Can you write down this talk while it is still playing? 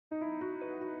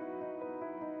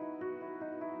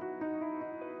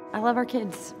I love our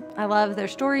kids. I love their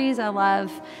stories. I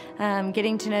love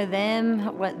getting to know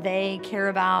them, what they care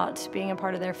about, being a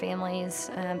part of their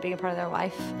families, being a part of their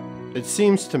life. It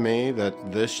seems to me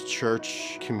that this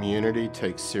church community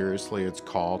takes seriously its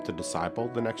call to disciple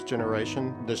the next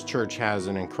generation. This church has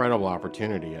an incredible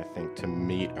opportunity, I think, to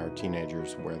meet our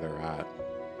teenagers where they're at.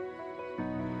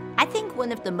 I think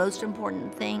one of the most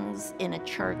important things in a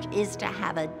church is to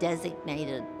have a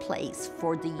designated place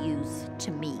for the youth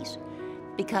to meet,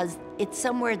 because it's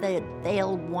somewhere that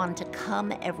they'll want to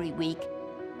come every week.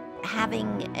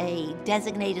 Having a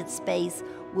designated space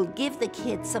will give the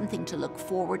kids something to look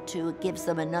forward to. It gives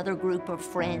them another group of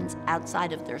friends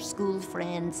outside of their school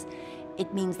friends.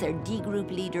 It means their D group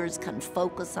leaders can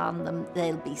focus on them.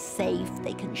 They'll be safe,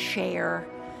 they can share.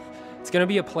 It's going to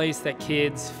be a place that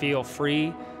kids feel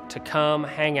free to come,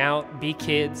 hang out, be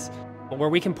kids, where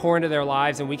we can pour into their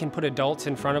lives and we can put adults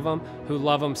in front of them who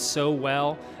love them so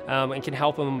well and can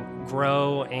help them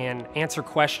grow and answer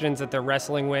questions that they're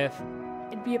wrestling with.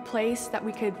 It'd be a place that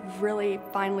we could really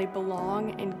finally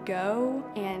belong and go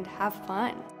and have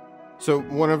fun. So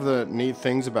one of the neat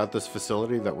things about this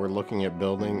facility that we're looking at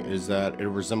building is that it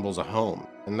resembles a home.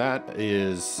 And that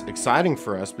is exciting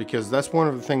for us because that's one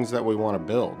of the things that we want to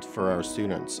build for our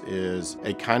students is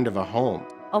a kind of a home.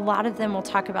 A lot of them will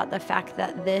talk about the fact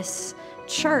that this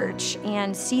church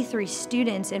and C3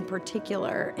 students in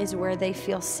particular is where they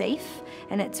feel safe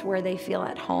and it's where they feel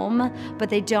at home, but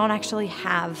they don't actually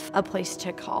have a place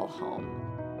to call home.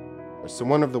 So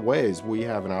one of the ways we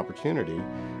have an opportunity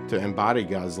to embody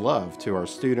God's love to our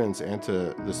students and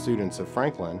to the students of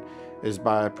Franklin is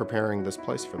by preparing this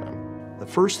place for them. The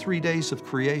first 3 days of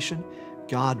creation,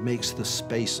 God makes the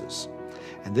spaces.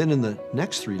 And then in the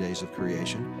next 3 days of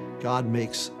creation, God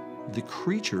makes the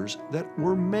creatures that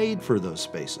were made for those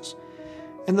spaces.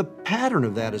 And the pattern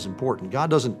of that is important. God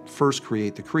doesn't first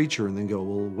create the creature and then go,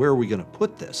 well, where are we going to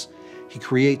put this? He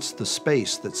creates the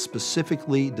space that's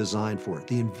specifically designed for it,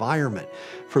 the environment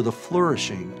for the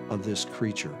flourishing of this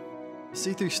creature.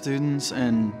 C3 students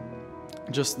and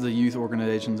just the youth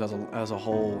organizations as a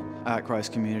whole at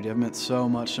Christ Community have meant so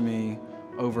much to me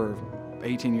over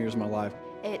 18 years of my life.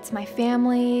 It's my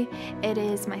family, it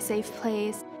is my safe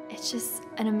place. It's just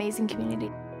an amazing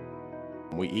community.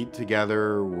 We eat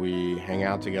together, we hang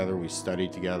out together, we study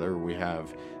together, we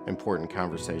have important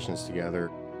conversations together.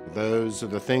 Those are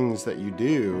the things that you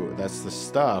do. That's the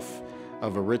stuff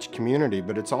of a rich community,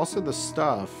 but it's also the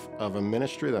stuff of a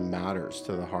ministry that matters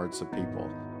to the hearts of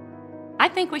people. I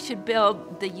think we should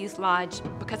build the Youth Lodge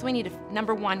because we need to,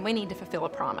 number one, we need to fulfill a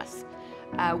promise.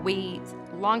 We,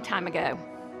 long time ago,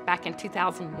 back in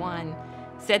 2001,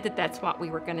 said that that's what we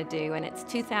were going to do, and it's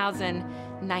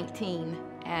 2019,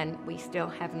 and we still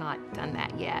have not done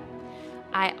that yet.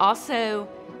 I also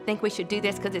think we should do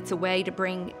this because it's a way to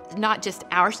bring not just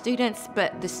our students,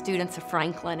 but the students of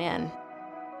Franklin in.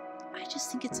 I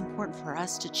just think it's important for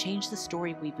us to change the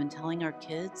story we've been telling our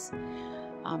kids.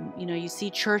 You know, you see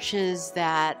churches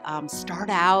that start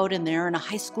out and they're in a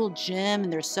high school gym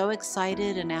and they're so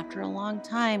excited, and after a long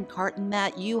time, carting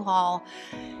that U-Haul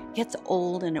gets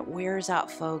old and it wears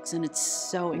out folks, and it's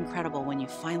so incredible when you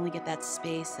finally get that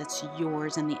space that's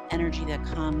yours and the energy that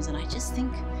comes. And I just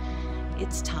think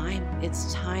it's time.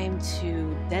 It's time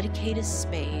to dedicate a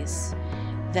space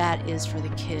that is for the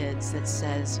kids, that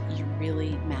says you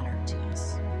really matter to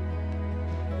us.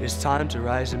 It's time to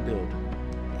rise and build.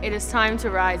 It is time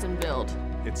to rise and build.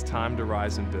 It's time to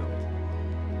rise and build.